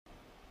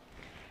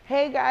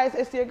Hey guys,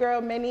 it's your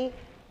girl Minnie.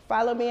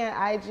 Follow me on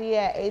IG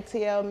at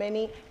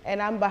ATLMinne, and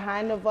I'm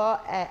behind the vault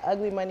at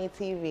Ugly Money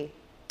TV.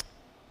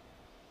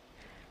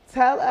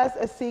 Tell us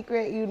a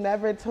secret you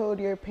never told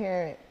your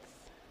parents.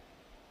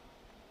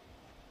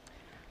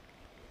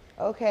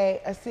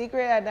 Okay, a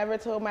secret I never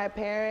told my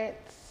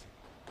parents.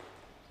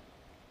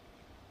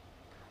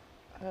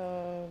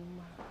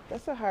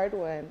 That's a hard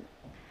one.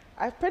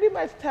 I pretty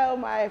much tell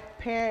my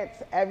parents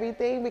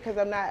everything because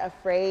I'm not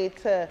afraid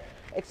to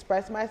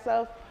express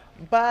myself.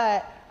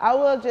 But I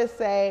will just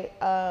say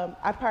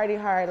I party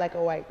hard like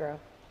a white girl.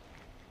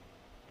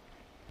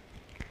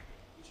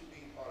 What you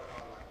mean party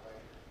hard like a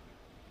white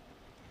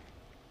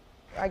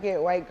girl? I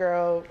get white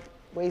girl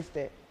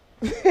wasted.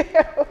 You never told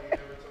your parents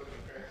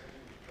that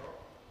you was drunk?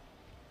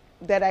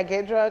 That I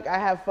get drunk, I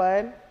have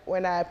fun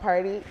when I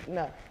party?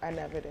 No, I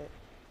never did.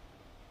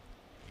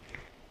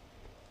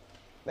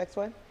 Next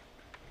one.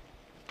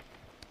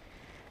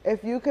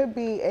 If you could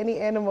be any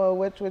animal,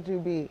 which would you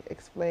be?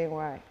 Explain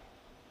why.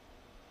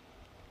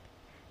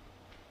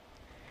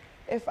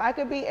 If I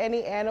could be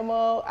any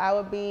animal, I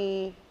would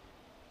be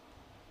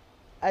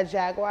a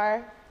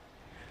jaguar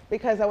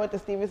because I went to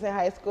Stevenson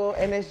High School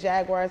and it's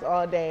jaguars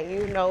all day.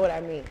 You know what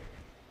I mean.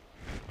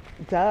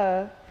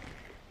 Duh.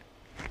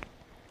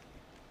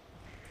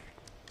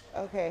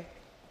 Okay.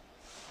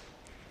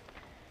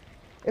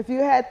 If you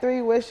had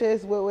 3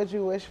 wishes, what would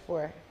you wish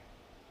for?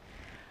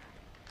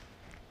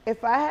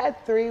 If I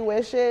had 3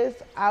 wishes,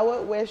 I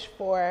would wish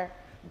for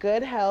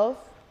good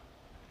health.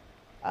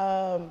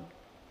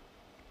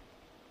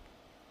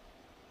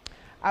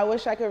 I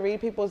wish I could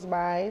read people's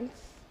minds,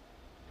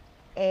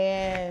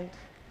 and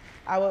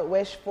I would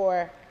wish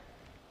for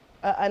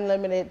an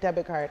unlimited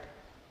debit card.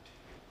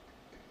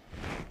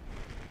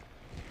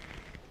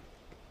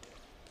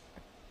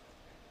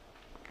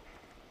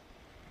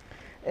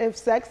 If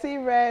Sexy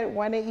Red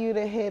wanted you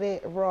to hit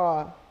it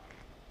raw,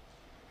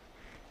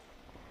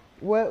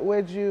 what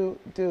would you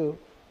do?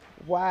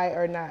 Why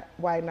or not?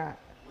 Why not?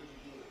 Would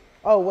you do it?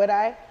 Oh, would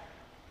I?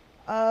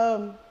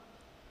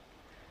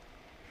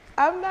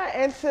 I'm not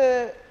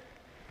into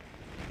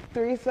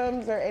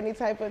threesomes or any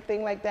type of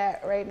thing like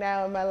that right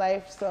now in my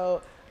life,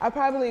 so I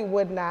probably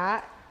would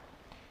not.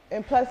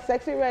 And plus,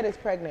 Sexy Red is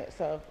pregnant,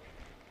 so,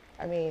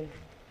 I mean,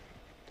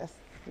 that's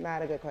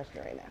not a good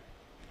question right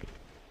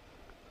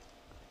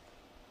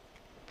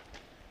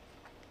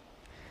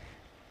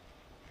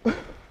now.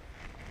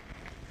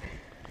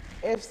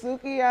 If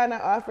Sukiyana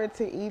offered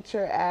to eat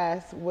your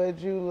ass, would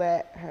you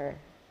let her?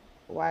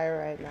 Why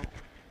or why not?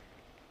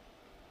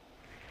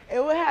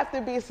 It would have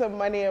to be some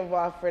money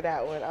involved for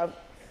that one.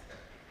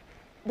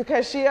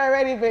 Because she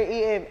already been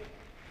eating,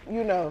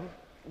 you know,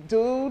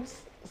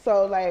 dudes.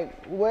 So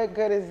like, what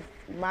good is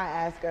my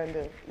ass gonna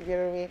do? You get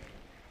what I mean?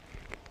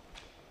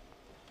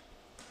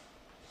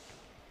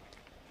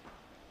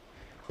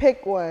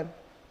 Pick one.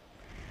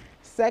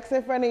 Sex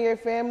in front of your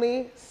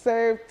family,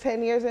 serve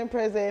 10 years in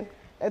prison,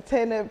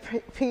 attend a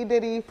P.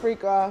 Diddy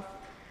freak off,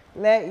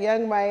 let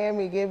Young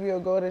Miami give you a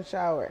golden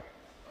shower.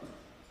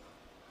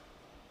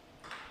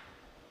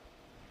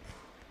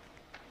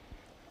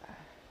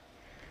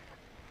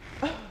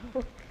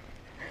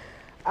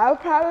 I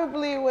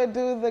probably would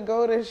do the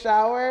golden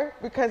shower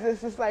because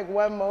it's just like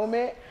one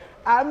moment.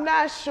 I'm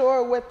not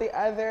sure what the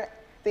other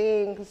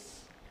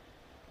things,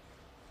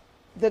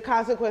 the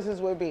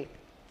consequences would be.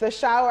 The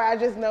shower, I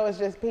just know it's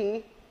just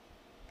pee.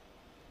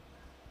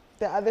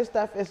 The other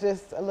stuff is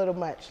just a little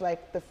much,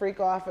 like the freak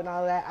off and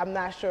all that. I'm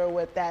not sure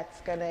what that's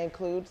gonna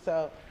include,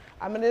 so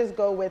I'm gonna just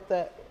go with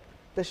the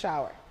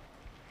shower.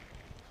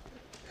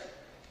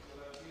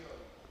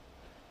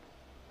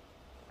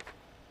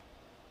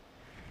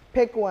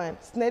 Pick one.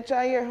 Snitch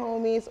on your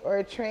homies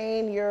or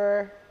train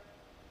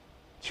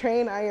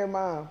on your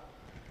mom.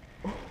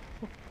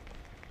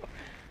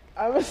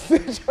 I'm a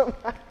snitch on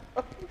my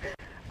homies.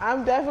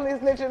 I'm definitely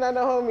snitching on the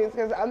homies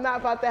because I'm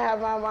not about to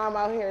have my mom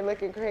out here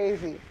looking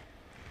crazy,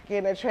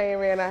 getting a train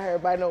ran on her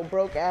by no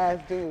broke ass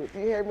dude. You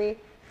hear me?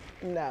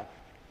 No.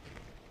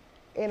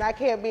 And I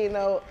can't be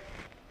no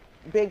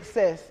big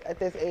sis at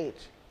this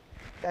age.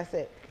 That's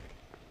it.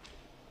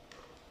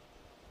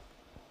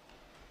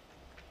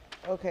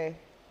 Okay.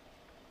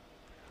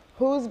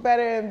 Who's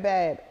better in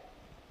bed?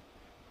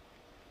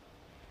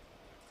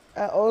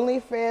 An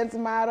OnlyFans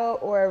model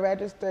or a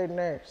registered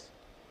nurse?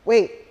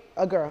 Wait,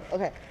 a girl,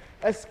 okay.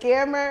 A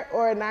scammer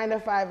or a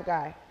 9-to-5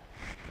 guy?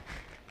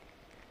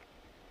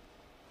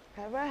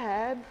 Have I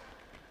had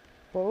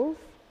both?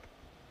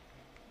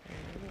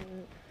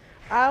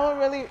 I don't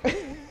really,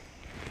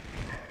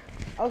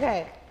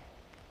 okay.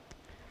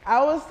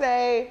 I would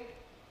say,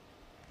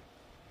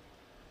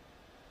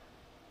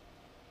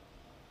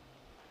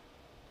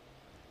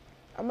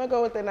 I'm gonna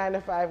go with the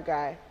 9-to-5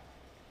 guy.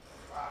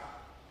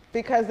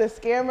 Because the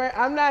scammer,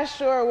 I'm not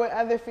sure what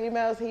other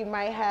females he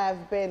might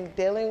have been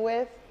dealing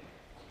with.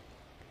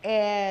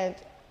 And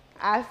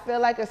I feel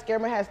like a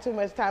scammer has too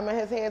much time on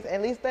his hands.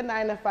 At least the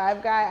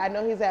 9-to-5 guy, I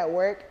know he's at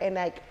work and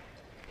like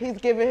he's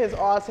giving his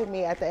all to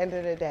me at the end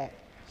of the day.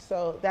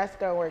 So that's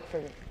gonna work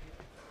for me.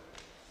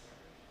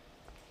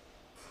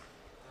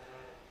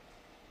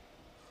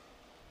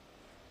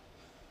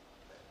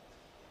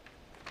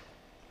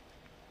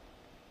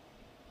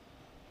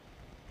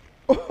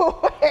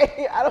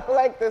 Wait, I don't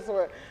like this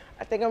one.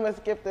 I think I'm gonna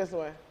skip this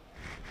one.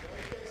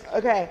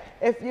 Okay,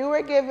 if you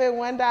were given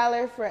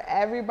 $1 for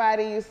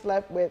everybody you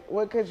slept with,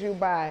 what could you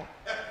buy?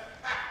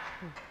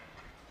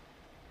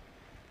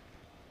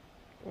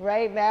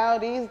 Right now,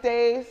 these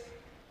days,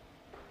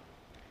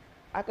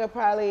 I could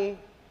probably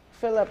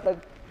fill up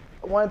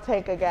one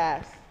tank of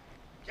gas,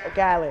 a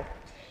gallon,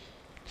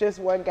 just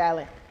 1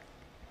 gallon,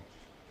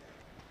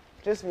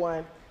 just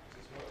one.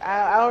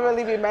 I don't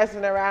really be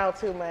messing around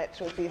too much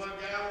with these. 1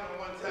 gallon or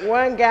 1 tank?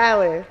 1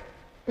 gallon.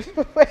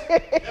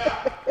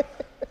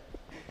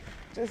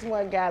 Just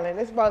 1 gallon.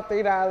 It's about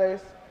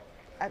 $3.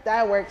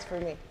 That works for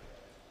me.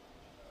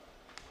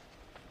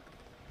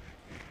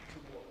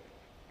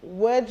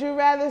 Would you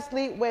rather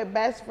sleep with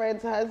best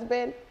friend's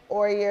husband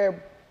or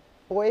your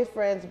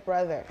boyfriend's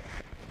brother?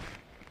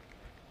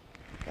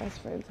 Best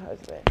friend's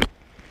husband,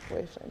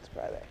 boyfriend's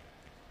brother.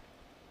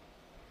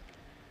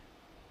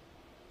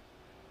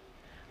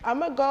 I'm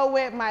gonna go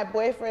with my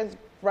boyfriend's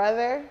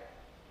brother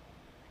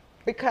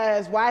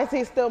because why is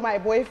he still my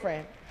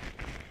boyfriend?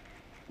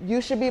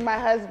 You should be my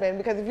husband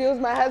because if you was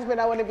my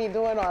husband, I wouldn't be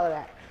doing all of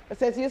that. But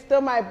since you're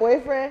still my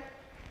boyfriend,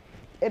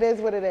 it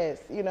is what it is,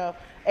 you know.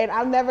 And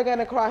I'm never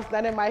gonna cross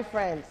none of my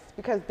friends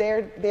because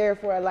they're there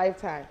for a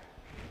lifetime.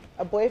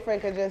 A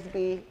boyfriend could just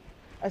be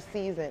a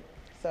season,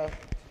 so.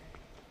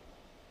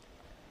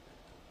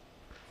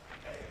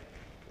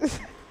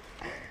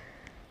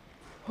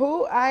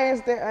 Who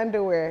irons their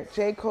underwear,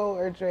 J. Cole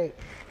or Drake?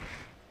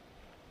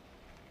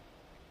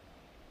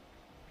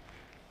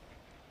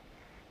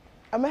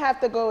 I'm gonna have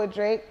to go with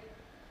Drake.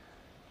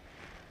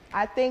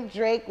 I think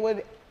Drake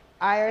would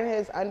iron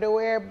his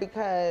underwear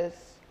because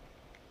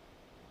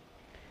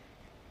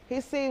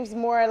he seems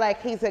more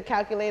like he's a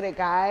calculated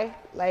guy,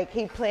 like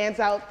he plans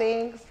out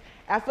things.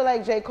 I feel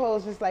like J. Cole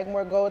is just like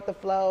more go with the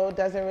flow,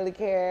 doesn't really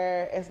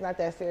care, it's not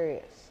that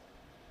serious.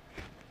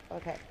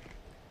 Okay,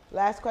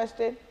 last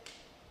question.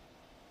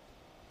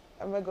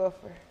 I'm gonna go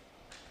for,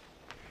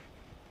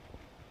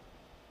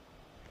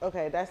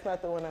 okay, that's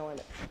not the one I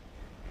wanted.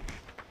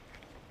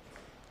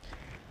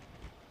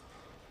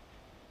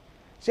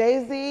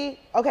 Jay-Z,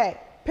 okay,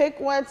 pick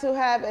one to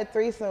have a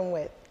threesome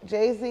with.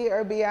 Jay-Z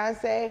or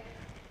Beyonce,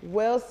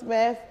 Will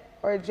Smith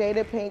or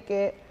Jada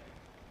Pinkett,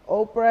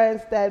 Oprah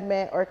and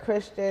Stedman, or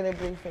Christian and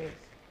Blueface.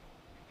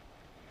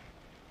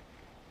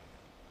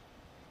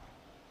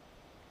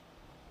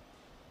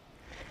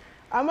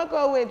 I'm gonna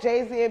go with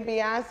Jay-Z and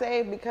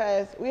Beyonce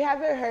because we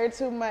haven't heard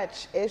too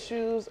much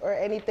issues or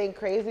anything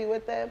crazy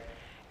with them.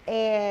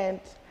 And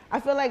I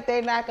feel like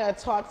they're not gonna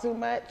talk too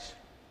much.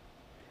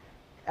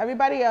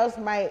 Everybody else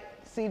might,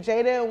 see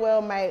Jada and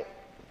Will might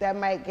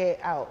get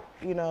out.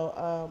 You know,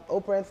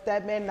 Oprah and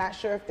Stedman, not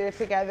sure if they're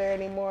together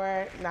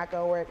anymore, not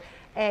gonna work.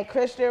 And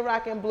Christian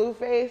Rock and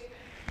Blueface,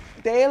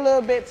 they a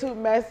little bit too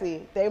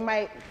messy. They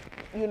might,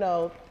 you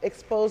know,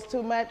 expose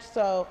too much.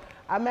 So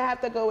I'm gonna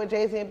have to go with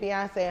Jay-Z and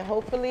Beyonce, and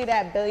hopefully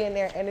that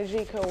billionaire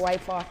energy could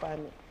wipe off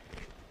on me.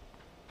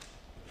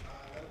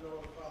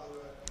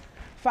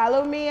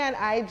 Follow me on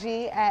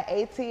IG at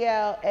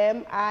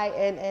ATLMinne.